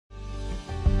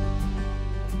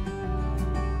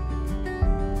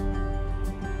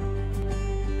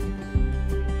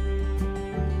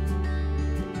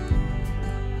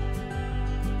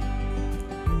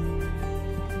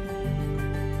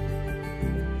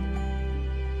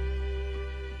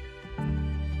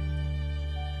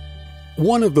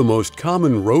One of the most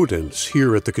common rodents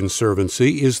here at the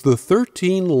Conservancy is the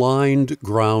 13-lined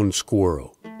ground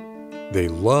squirrel. They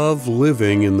love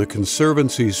living in the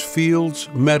Conservancy's fields,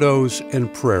 meadows,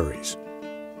 and prairies.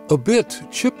 A bit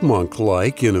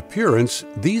chipmunk-like in appearance,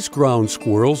 these ground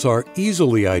squirrels are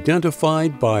easily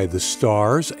identified by the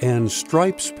stars and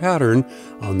stripes pattern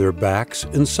on their backs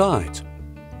and sides.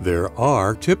 There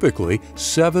are typically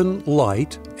 7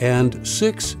 light and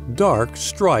 6 dark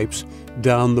stripes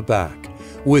down the back,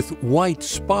 with white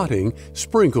spotting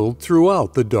sprinkled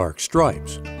throughout the dark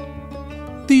stripes.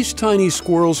 These tiny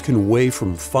squirrels can weigh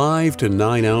from 5 to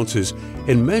 9 ounces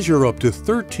and measure up to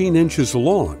 13 inches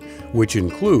long, which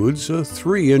includes a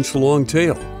 3-inch long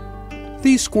tail.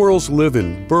 These squirrels live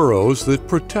in burrows that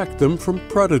protect them from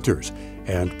predators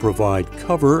and provide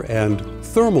cover and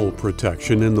thermal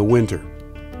protection in the winter.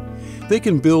 They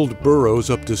can build burrows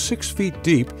up to 6 feet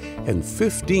deep and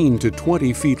 15 to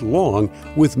 20 feet long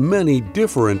with many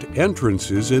different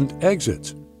entrances and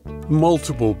exits.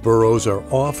 Multiple burrows are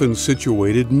often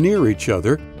situated near each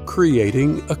other,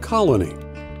 creating a colony.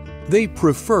 They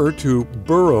prefer to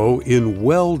burrow in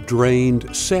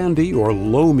well-drained, sandy or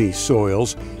loamy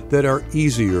soils that are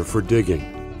easier for digging.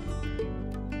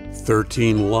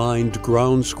 13-lined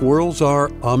ground squirrels are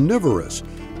omnivorous.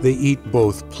 They eat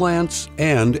both plants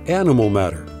and animal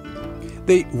matter.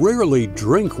 They rarely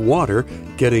drink water,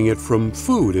 getting it from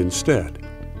food instead.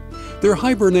 Their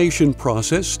hibernation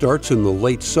process starts in the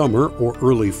late summer or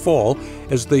early fall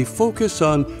as they focus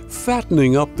on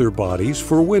fattening up their bodies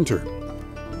for winter.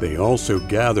 They also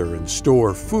gather and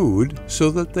store food so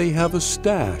that they have a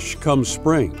stash come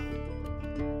spring.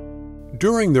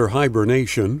 During their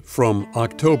hibernation, from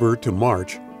October to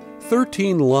March,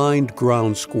 13-lined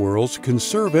ground squirrels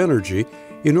conserve energy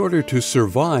in order to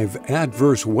survive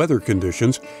adverse weather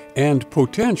conditions and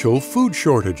potential food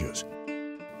shortages.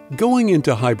 Going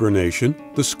into hibernation,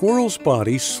 the squirrel's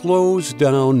body slows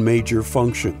down major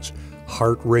functions,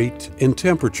 heart rate and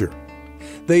temperature.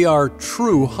 They are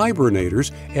true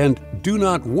hibernators and do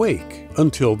not wake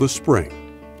until the spring.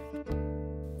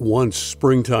 Once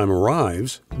springtime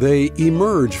arrives, they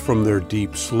emerge from their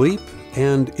deep sleep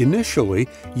and initially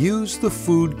use the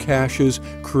food caches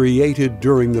created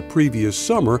during the previous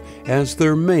summer as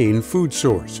their main food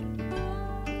source.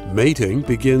 Mating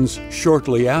begins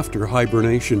shortly after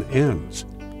hibernation ends.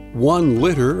 One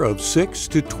litter of 6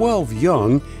 to 12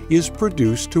 young is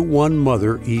produced to one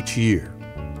mother each year.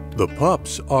 The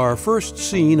pups are first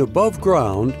seen above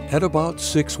ground at about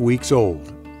 6 weeks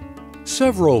old.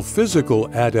 Several physical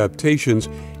adaptations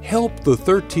help the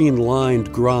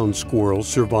 13-lined ground squirrel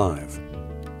survive.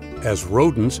 As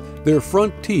rodents, their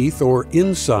front teeth or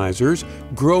incisors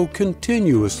grow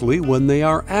continuously when they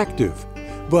are active,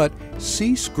 but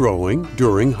cease growing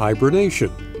during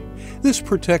hibernation. This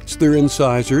protects their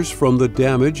incisors from the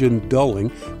damage and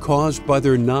dulling caused by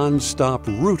their non-stop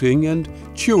rooting and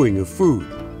chewing of food.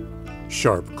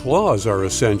 Sharp claws are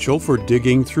essential for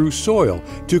digging through soil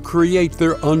to create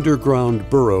their underground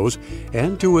burrows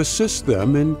and to assist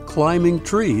them in climbing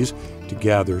trees to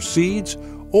gather seeds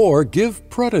or give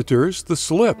predators the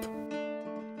slip.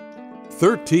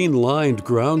 13-lined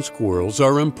ground squirrels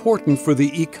are important for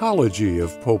the ecology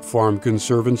of Pope Farm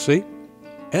Conservancy.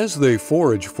 As they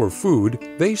forage for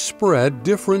food, they spread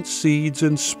different seeds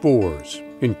and spores,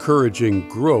 encouraging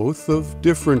growth of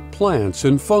different plants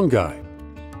and fungi.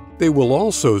 They will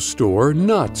also store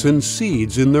nuts and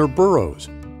seeds in their burrows.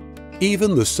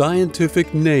 Even the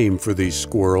scientific name for these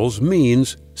squirrels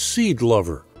means seed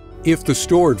lover. If the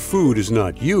stored food is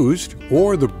not used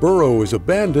or the burrow is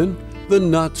abandoned, the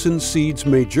nuts and seeds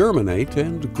may germinate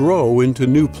and grow into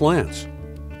new plants.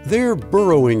 Their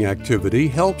burrowing activity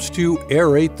helps to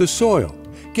aerate the soil,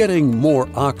 getting more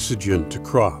oxygen to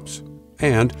crops,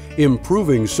 and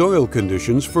improving soil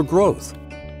conditions for growth.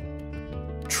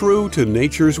 True to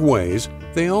nature's ways,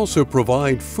 they also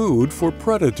provide food for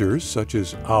predators such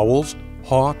as owls,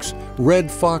 hawks,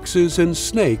 red foxes, and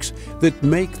snakes that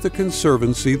make the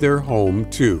Conservancy their home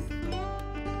too.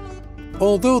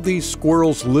 Although these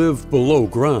squirrels live below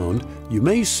ground, you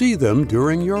may see them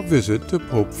during your visit to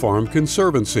Pope Farm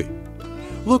Conservancy.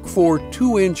 Look for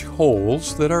 2-inch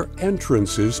holes that are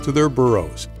entrances to their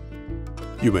burrows.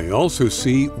 You may also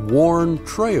see worn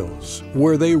trails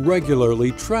where they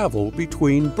regularly travel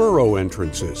between burrow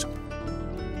entrances.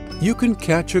 You can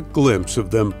catch a glimpse of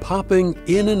them popping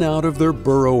in and out of their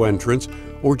burrow entrance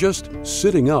or just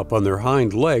sitting up on their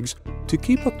hind legs to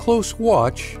keep a close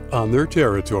watch on their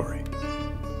territory.